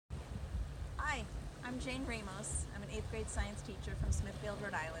I'm Jane Ramos. I'm an 8th grade science teacher from Smithfield,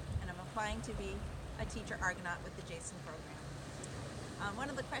 Rhode Island, and I'm applying to be a teacher Argonaut with the Jason program. One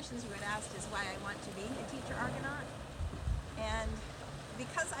of the questions you had asked is why I want to be a teacher Argonaut. And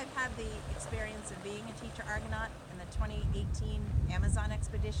because I've had the experience of being a teacher Argonaut in the 2018 Amazon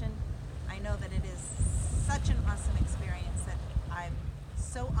expedition, I know that it is such an awesome experience that I'm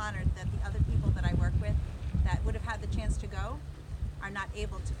so honored that the other people that I work with that would have had the chance to go are not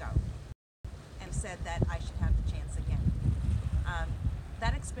able to go, and said that I should have the chance again.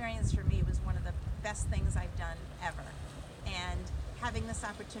 That experience for me was one of the best things I've done ever, and having this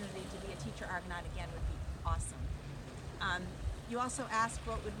opportunity to be a teacher Argonaut again would be awesome. You also asked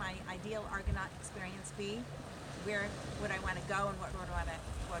what would my ideal Argonaut experience be, where would I want to go, and what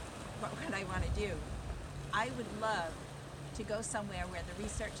would I want to do. I would love to go somewhere where the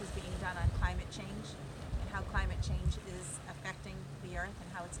research is being done on climate change and how climate change is affecting the earth and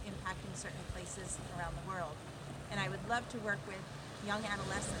how it's impacting certain places around the world. And I would love to work with young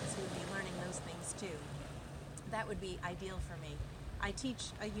adolescents who would be learning those things too. That would be ideal for me. I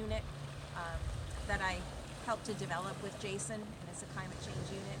teach a unit that I helped to develop with Jason, and it's a climate change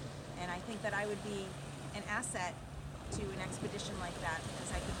unit, and I think that I would be an asset to an expedition like that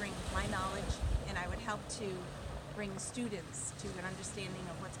because I could bring my knowledge and I would help to bring students to an understanding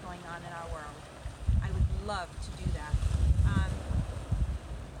of what's going on in our world. I would love to do that.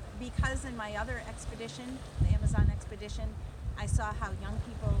 Because in my other expedition, the Amazon expedition, I saw how young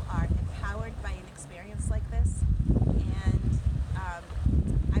people are empowered by an experience like this, and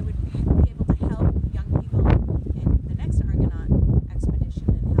I would be able to help young people in the next Argonaut expedition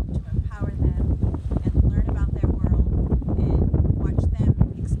and help to empower them and learn about their world and watch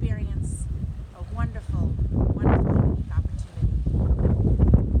them experience a wonderful, wonderful, unique opportunity.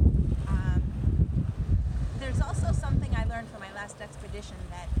 There's also something I learned from my last expedition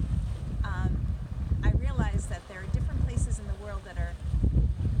that I realized that there are different places in the world that are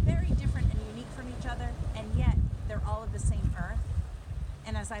very different and unique from each other, and yet they're all of the same earth.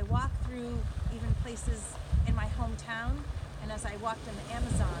 And as I walk through even places in my hometown, and as I walked in the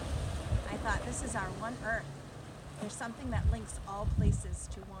Amazon, I thought, this is our one earth. There's something that links all places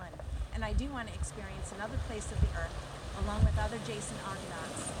to one. And I do want to experience another place of the earth, along with other Jason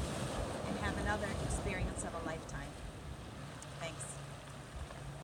Argonauts, and have another experience of a lifetime. Thanks.